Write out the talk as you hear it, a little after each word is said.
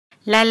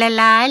ला ला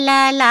ला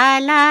ला ला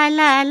ला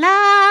ला ला।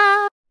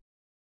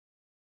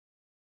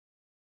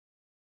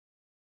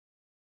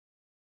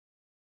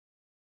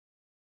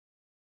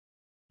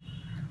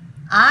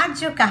 आज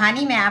जो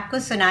कहानी मैं आपको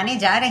सुनाने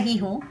जा रही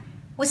हूँ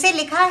उसे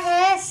लिखा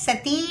है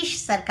सतीश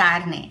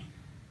सरकार ने।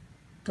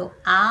 तो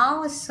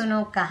आओ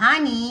सुनो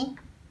कहानी,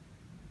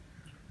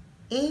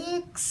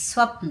 एक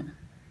स्वप्न।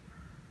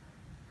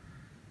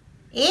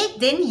 एक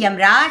दिन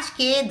यमराज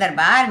के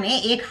दरबार में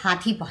एक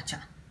हाथी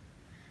पहुंचा।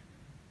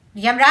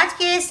 यमराज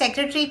के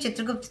सेक्रेटरी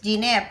चित्रगुप्त जी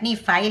ने अपनी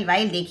फाइल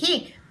वाइल देखी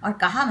और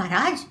कहा,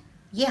 महाराज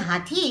ये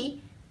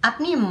हाथी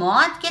अपनी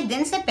मौत के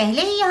दिन से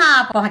पहले ही यहाँ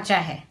आ पहुंचा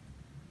है।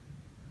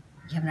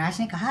 यमराज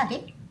ने कहा,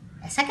 अरे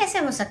ऐसा कैसे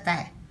हो सकता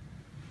है?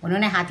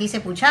 उन्होंने हाथी से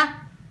पूछा,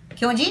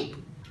 क्यों जी,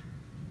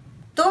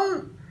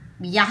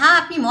 तुम यहाँ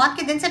अपनी मौत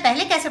के दिन से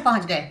पहले कैसे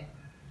पहुंच गए?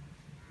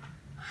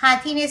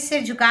 हाथी ने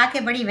सिर झुका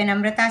के बड़ी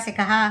विनम्रता से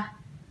कहा,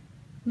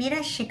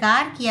 मेरा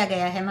शिकार किया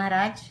गया है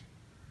महाराज।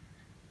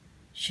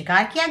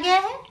 शिकार किया गया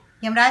है?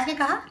 यमराज ने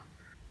कहा,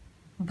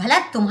 भला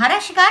तुम्हारा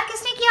शिकार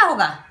किसने किया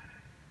होगा?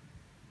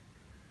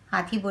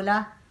 हाथी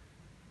बोला,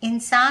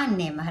 इंसान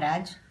ने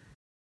महाराज।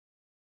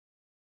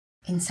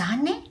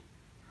 इंसान ने?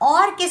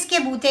 और किसके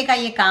बूते का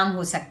ये काम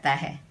हो सकता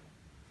है?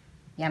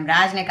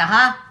 यमराज ने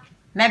कहा,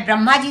 मैं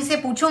ब्रह्मा जी से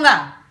पूछूंगा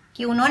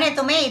कि उन्होंने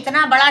तुम्हें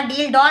इतना बड़ा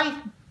डील डॉल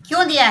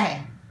क्यों दिया है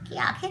कि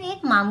आखिर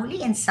एक मामूली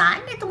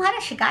इंसान ने तुम्हारा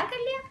शिकार कर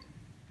लिया।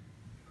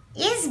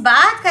 इस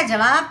बात का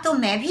जवाब तो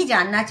मैं भी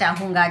जानना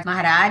चाहूंगा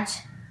महाराज,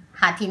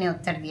 हाथी ने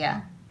उत्तर दिया।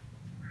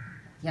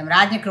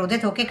 यमराज ने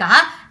क्रोधित होकर कहा,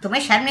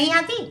 तुम्हें शर्म नहीं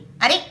आती?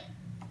 अरे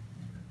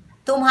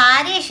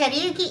तुम्हारे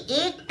शरीर की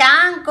एक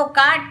टांग को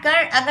काट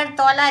कर अगर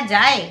तौला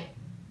जाए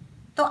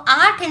तो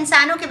 8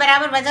 इंसानों के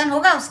बराबर वजन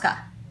होगा उसका,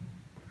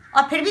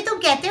 और फिर भी तुम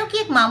कहते हो कि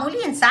एक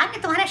मामूली इंसान ने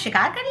तुम्हारा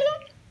शिकार कर लिया।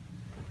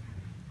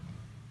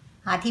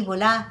 हाथी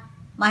बोला,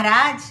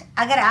 महाराज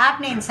अगर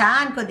आपने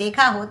इंसान को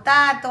देखा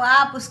होता तो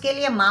आप उसके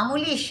लिए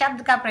मामूली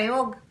शब्द का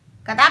प्रयोग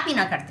कदापि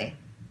ना करते।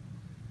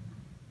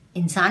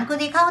 इंसान को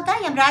देखा होता?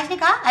 यमराज ने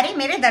कहा, अरे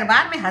मेरे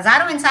दरबार में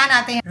हजारों इंसान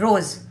आते हैं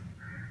रोज,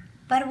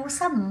 पर वो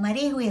सब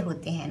मरे हुए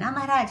होते हैं ना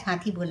महाराज।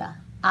 हाथी बोला,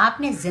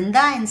 आपने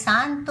जिंदा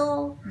इंसान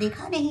तो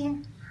देखा नहीं है।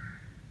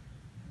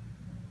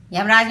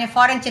 यमराज ने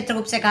फौरन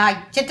चित्रगुप्त से कहा,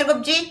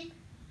 चित्रगुप्त जी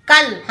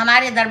कल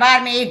हमारे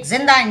दरबार में एक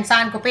जिंदा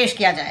इंसान को पेश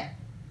किया जाए।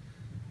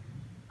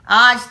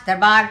 आज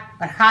दरबार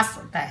बर्खास्त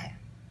होता है।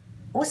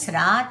 उस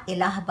रात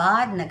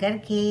इलाहाबाद नगर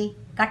के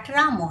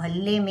कटरा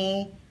मोहल्ले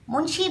में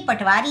मुंशी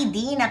पटवारी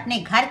दीन अपने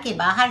घर के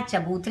बाहर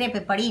चबूतरे पे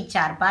पड़ी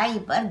चारपाई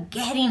पर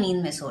गहरी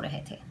नींद में सो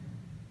रहे थे।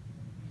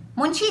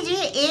 मुंशी जी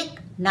एक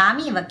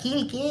नामी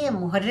वकील के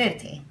मुहर्रिर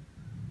थे,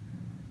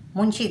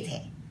 मुंशी थे।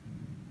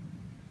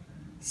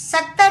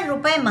 70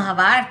 रुपए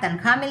माहवार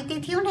तनख्वाह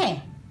मिलती थी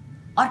उन्हें,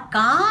 और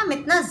काम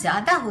इतना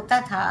ज्यादा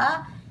होता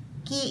था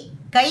कि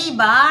कई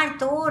बार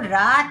तो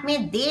रात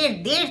में देर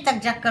देर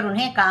तक जगकर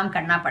उन्हें काम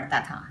करना पड़ता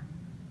था।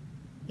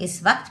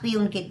 इस वक्त भी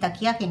उनके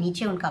तकिया के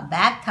नीचे उनका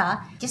बैग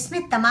था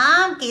जिसमें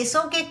तमाम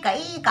केसों के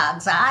कई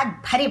कागजात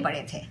भरे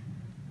पड़े थे।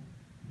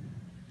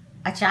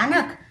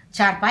 अचानक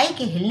चारपाई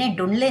के हिलने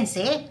डुलने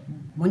से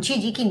मुंशी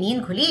जी की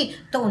नींद खुली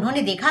तो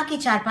उन्होंने देखा कि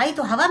चारपाई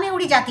तो हवा में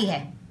उड़ी जाती है।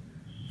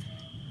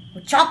 वो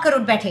चौंक कर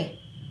उठ बैठे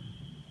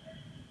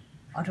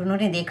और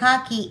उन्होंने देखा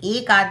कि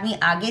एक आदमी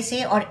आगे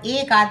से और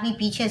एक आदमी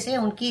पीछे से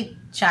उनकी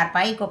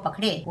चारपाई को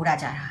पकड़े उड़ा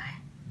जा रहा है।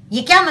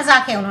 ये क्या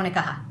मजाक है? उन्होंने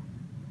कहा।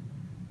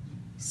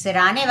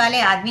 सिराने वाले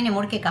आदमी ने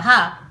मुड़ के कहा,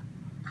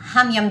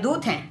 हम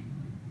यमदूत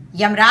हैं,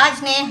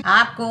 यमराज ने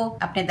आपको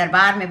अपने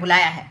दरबार में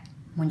बुलाया है।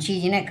 मुंशी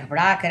जी ने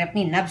घबरा कर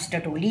अपनी नब्ज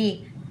टटोली,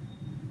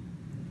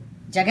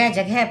 जगह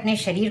जगह अपने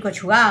शरीर को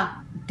छुआ,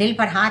 दिल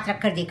पर हाथ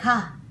रखकर देखा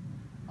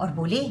और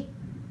बोले,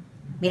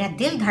 मेरा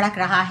दिल धड़क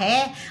रहा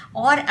है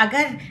और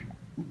अगर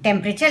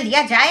टेम्परेचर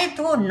लिया जाए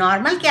तो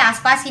नॉर्मल के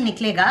आसपास ही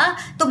निकलेगा,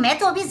 तो मैं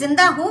तो अभी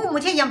जिंदा हूं,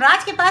 मुझे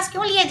यमराज के पास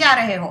क्यों लिए जा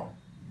रहे हो?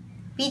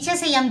 पीछे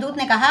से यमदूत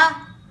ने कहा,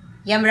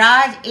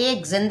 यमराज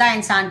एक जिंदा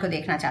इंसान को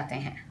देखना चाहते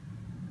हैं।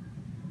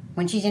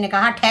 मुंशी जी ने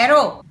कहा,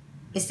 ठहरो,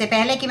 इससे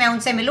पहले कि मैं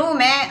उनसे मिलूं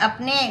मैं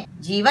अपने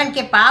जीवन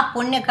के पाप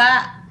पुण्य का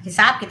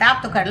हिसाब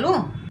किताब तो कर लूं।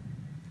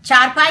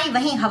 चारपाई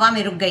वहीं हवा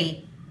में रुक गई।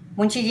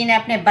 मुंशी जी ने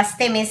अपने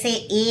बस्ते में से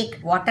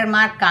एक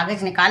वाटरमार्क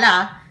कागज निकाला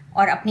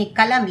और अपनी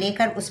कलम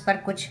लेकर उस पर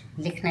कुछ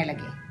लिखने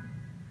लगे।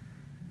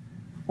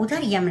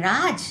 उधर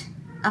यमराज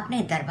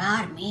अपने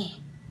दरबार में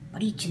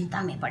बड़ी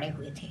चिंता में पड़े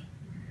हुए थे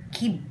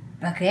कि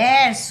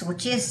बगैर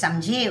सोचे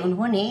समझे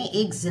उन्होंने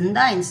एक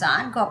जिंदा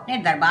इंसान को अपने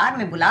दरबार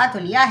में बुला तो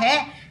लिया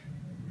है,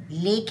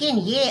 लेकिन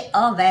ये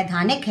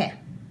अवैधानिक है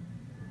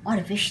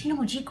और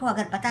विष्णु जी को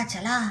अगर पता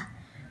चला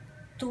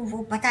तो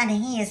वो पता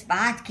नहीं इस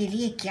बात के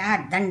लिए क्या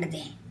दंड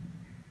दें।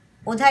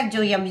 उधर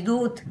जो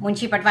यमदूत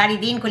मुंशी पटवारी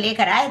दीन को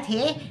लेकर आए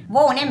थे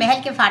वो उन्हें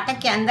महल के फाटक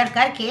के अंदर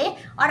करके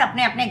और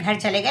अपने अपने घर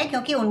चले गए,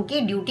 क्योंकि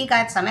उनकी ड्यूटी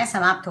का समय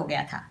समाप्त हो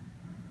गया था।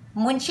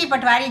 मुंशी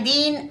पटवारी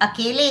दीन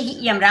अकेले ही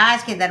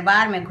यमराज के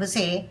दरबार में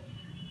घुसे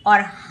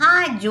और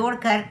हाथ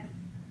जोड़कर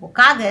वो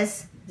कागज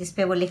जिस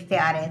पे वो लिखते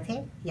आ रहे थे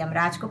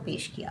यमराज को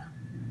पेश किया।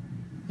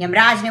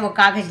 यमराज ने वो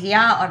कागज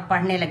लिया और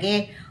पढ़ने लगे,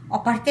 और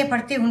पढ़ते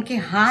पढ़ते उनके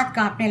हाथ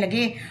कांपने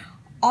लगे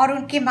और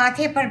उनके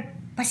माथे पर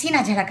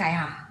पसीना झलक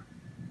आया।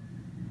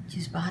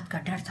 जिस बात का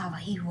डर था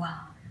वही हुआ।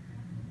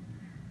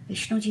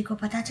 विष्णु जी को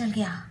पता चल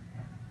गया।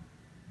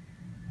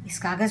 इस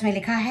कागज में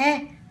लिखा है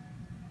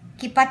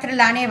कि पत्र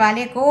लाने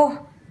वाले को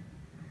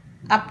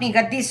अपनी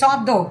गद्दी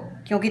सौंप दो,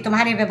 क्योंकि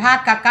तुम्हारे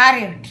विभाग का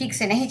कार्य ठीक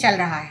से नहीं चल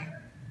रहा है।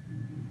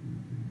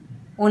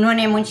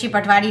 उन्होंने मुंशी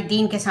पटवारी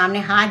दीन के सामने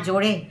हाथ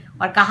जोड़े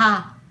और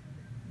कहा,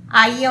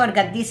 आइए और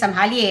गद्दी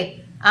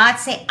संभालिए, आज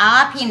से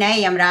आप ही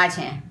नए यमराज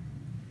हैं।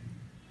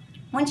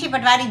 मुंशी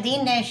पटवारी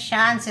दीन ने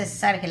शान से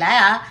सर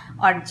हिलाया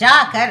और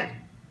जाकर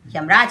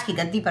यमराज की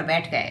गद्दी पर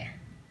बैठ गए।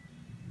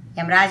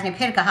 यमराज ने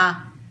फिर कहा,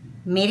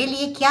 मेरे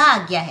लिए क्या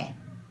आज्ञा है?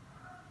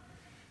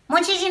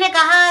 मुंशी जी ने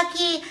कहा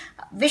कि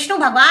विष्णु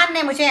भगवान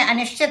ने मुझे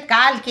अनिश्चित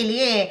काल के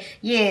लिए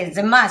ये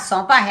जिम्मा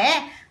सौंपा है,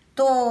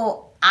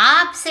 तो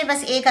आपसे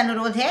बस एक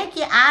अनुरोध है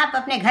कि आप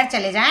अपने घर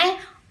चले जाएं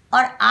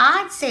और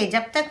आज से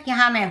जब तक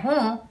यहाँ मैं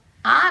हूँ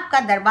आपका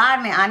दरबार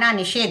में आना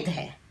निषेध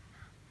है।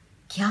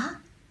 क्या?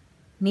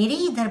 मेरे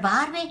ही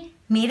दरबार में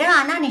मेरा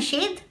आना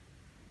निषेध?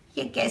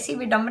 ये कैसी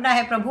विडंबना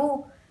है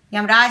प्रभु,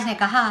 यमराज ने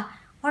कहा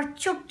और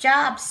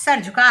चुपचाप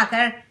सर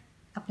झुकाकर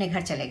अपने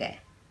घर चले गए।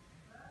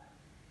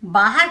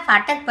 बाहर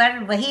फाटक पर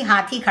वही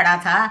हाथी खड़ा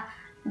था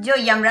जो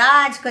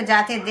यमराज को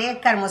जाते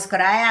देखकर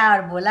मुस्कुराया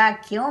और बोला,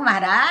 क्यों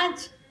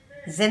महाराज,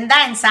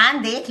 जिंदा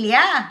इंसान देख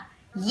लिया?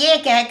 ये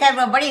कहकर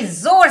वह बड़ी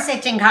जोर से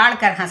चिंघाड़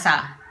कर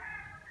हंसा।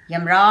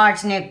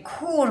 यमराज ने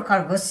घूर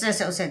कर गुस्से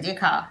से उसे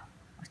देखा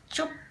और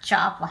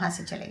चुपचाप वहां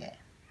से चले गए।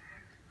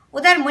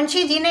 उधर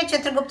मुंशी जी ने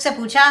चित्रगुप्त से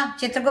पूछा,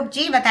 चित्रगुप्त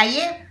जी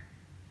बताइए,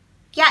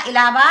 क्या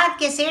इलाहाबाद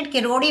के सेठ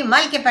किरोड़ी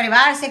मल के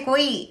परिवार से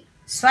कोई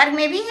स्वर्ग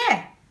में भी है?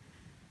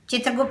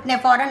 चित्रगुप्त ने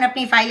फौरन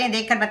अपनी फाइलें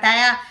देखकर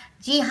बताया,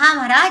 जी हाँ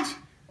महाराज,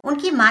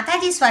 उनकी माता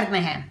जी स्वर्ग में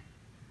हैं।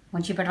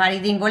 मुंशी पटवारी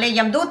दीन बोले,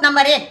 यमदूत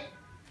नंबर 1,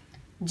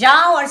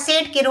 जाओ और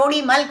सेठ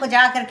किरोड़ी मल को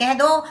जाकर कह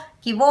दो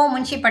कि वो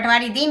मुंशी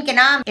पटवारी दीन के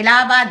नाम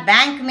इलाहाबाद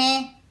बैंक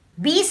में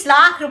 20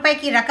 लाख रुपए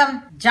की रकम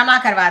जमा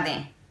करवा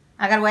दें।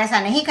 अगर वो ऐसा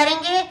नहीं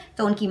करेंगे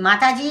तो उनकी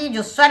माताजी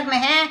जो स्वर्ग में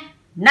हैं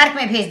नरक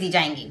में भेज दी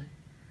जाएंगी।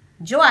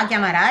 जो आज्ञा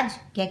महाराज,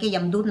 कह के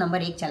यमदूत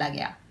नंबर 1 चला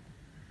गया।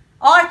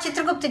 और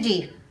चित्रगुप्त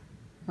जी,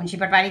 मुंशी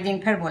पटवारी दीन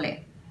फिर बोले,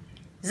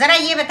 जरा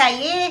ये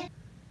बताइए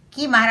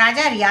कि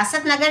महाराजा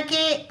रियासत नगर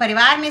के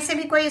परिवार में से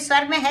भी कोई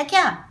स्वर्ग में है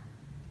क्या?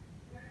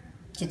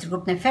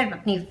 चित्रगुप्त ने फिर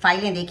अपनी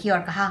फाइलें देखी और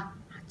कहा,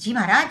 जी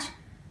महाराज,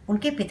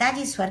 उनके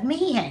पिताजी स्वर्ग में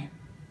ही हैं।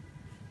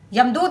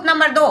 यमदूत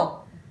नंबर 2,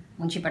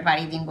 मुंशी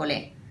पटवारी दीन बोले,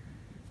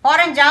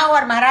 फौरन जाओ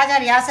और महाराजा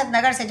रियासत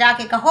नगर से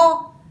जाके कहो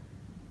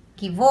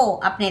कि वो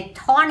अपने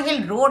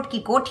थॉर्नहिल रोड की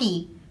कोठी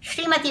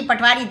श्रीमती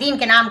पटवारी दीन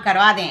के नाम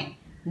करवा दें,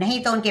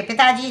 नहीं तो उनके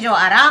पिताजी जो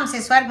आराम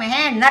से स्वर्ग में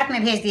हैं नरक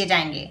में भेज दिए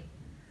जाएंगे।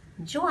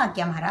 जो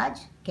आज्ञा महाराज,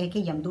 कह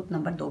के यमदूत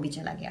नंबर 2 भी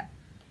चला गया।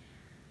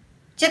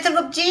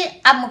 चित्रगुप्त जी,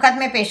 अब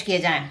मुकदमे पेश किए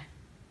जाएं,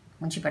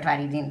 मुंशी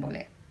पटवारी दीन बोले।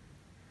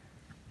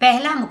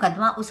 पहला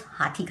मुकदमा उस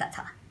हाथी का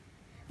था।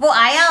 वो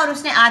आया और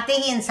उसने आते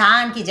ही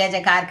इंसान की जय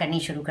जयकार करनी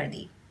शुरू कर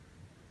दी।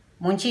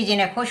 मुंशी जी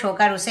ने खुश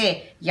होकर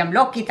उसे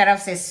यमलोक की तरफ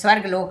से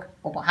स्वर्गलोक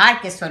उपहार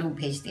के स्वरूप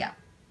भेज दिया।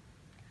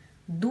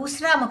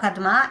 दूसरा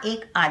मुकदमा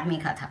एक आदमी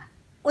का था।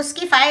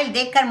 उसकी फाइल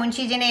देखकर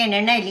मुंशी जी ने यह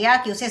निर्णय लिया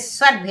कि उसे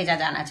स्वर्ग भेजा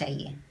जाना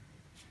चाहिए।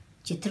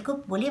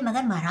 चित्रगुप्त बोले,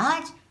 मगर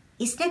महाराज,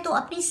 इसने तो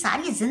अपनी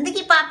सारी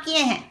जिंदगी पाप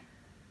किए हैं।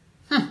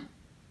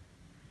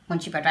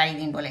 मुंशी पटवारी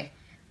दीन बोले,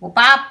 वो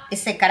पाप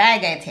इससे कराए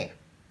गए थे।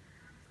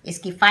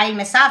 इसकी फाइल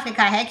में साफ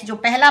लिखा है कि जो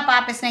पहला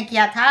पाप इसने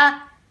किया था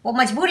वो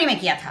मजबूरी में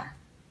किया था।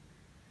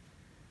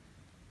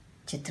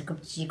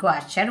 चित्रगुप्त जी को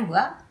आश्चर्य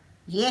हुआ।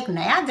 ये एक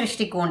नया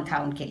दृष्टिकोण था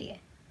उनके लिए।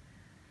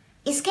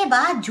 इसके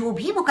बाद जो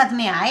भी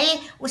मुकदमे आए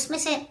उसमें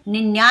से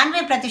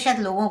 99%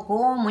 लोगों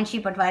को मुंशी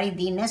पटवारी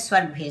दीन ने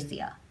स्वर्ग भेज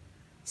दिया।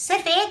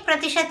 सिर्फ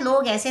 1%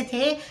 लोग ऐसे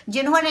थे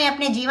जिन्होंने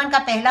अपने जीवन का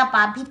पहला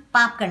पाप भी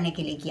पाप करने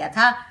के लिए किया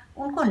था,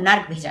 उनको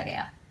नर्क भेजा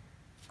गया।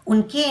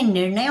 उनके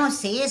निर्णयों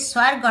से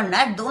स्वर्ग और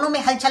नर्क दोनों में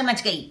हलचल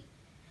मच गई।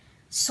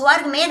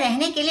 स्वर्ग में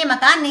रहने के लिए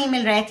मकान नहीं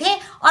मिल रहे थे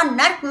और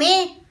नर्क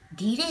में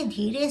धीरे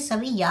धीरे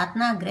सभी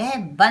यातना गृह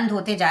बंद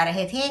होते जा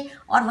रहे थे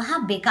और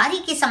वहां बेकारी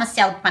की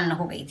समस्या उत्पन्न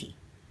हो गई थी।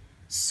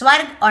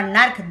 स्वर्ग और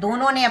नर्क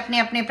दोनों ने अपने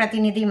अपने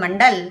प्रतिनिधि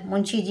मंडल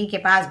मुंशी जी के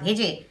पास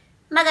भेजे,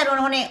 मगर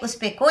उन्होंने उस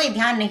पर कोई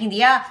ध्यान नहीं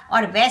दिया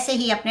और वैसे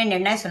ही अपने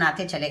निर्णय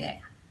सुनाते चले गए।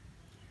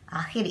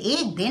 आखिर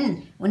एक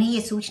दिन उन्हें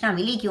ये सूचना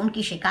मिली कि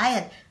उनकी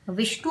शिकायत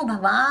विष्णु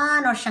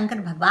भगवान और शंकर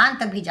भगवान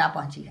तक भी जा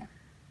पहुंची है।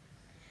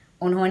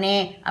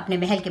 उन्होंने अपने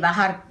महल के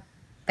बाहर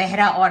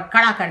पहरा और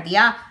कड़ा कर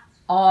दिया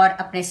और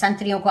अपने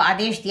संतरियों को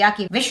आदेश दिया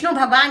कि विष्णु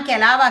भगवान के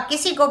अलावा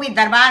किसी को भी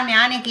दरबार में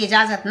आने की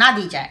इजाजत ना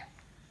दी जाए।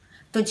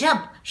 तो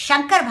जब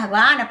शंकर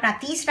भगवान अपना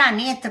तीसरा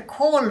नेत्र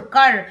खोल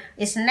कर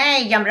इस नए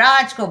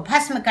यमराज को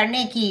भस्म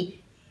करने की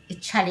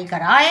इच्छा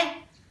लेकर आए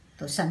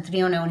तो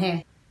संतरियों ने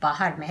उन्हें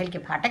बाहर महल के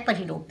फाटक पर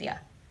ही रोक दिया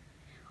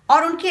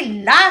और उनकी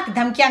लाख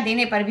धमकियां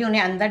देने पर भी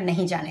उन्हें अंदर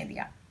नहीं जाने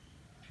दिया।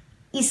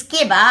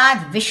 इसके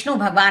बाद विष्णु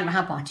भगवान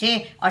वहां पहुंचे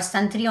और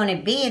संतरियों ने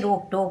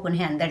बेरोक टोक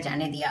उन्हें अंदर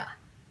जाने दिया।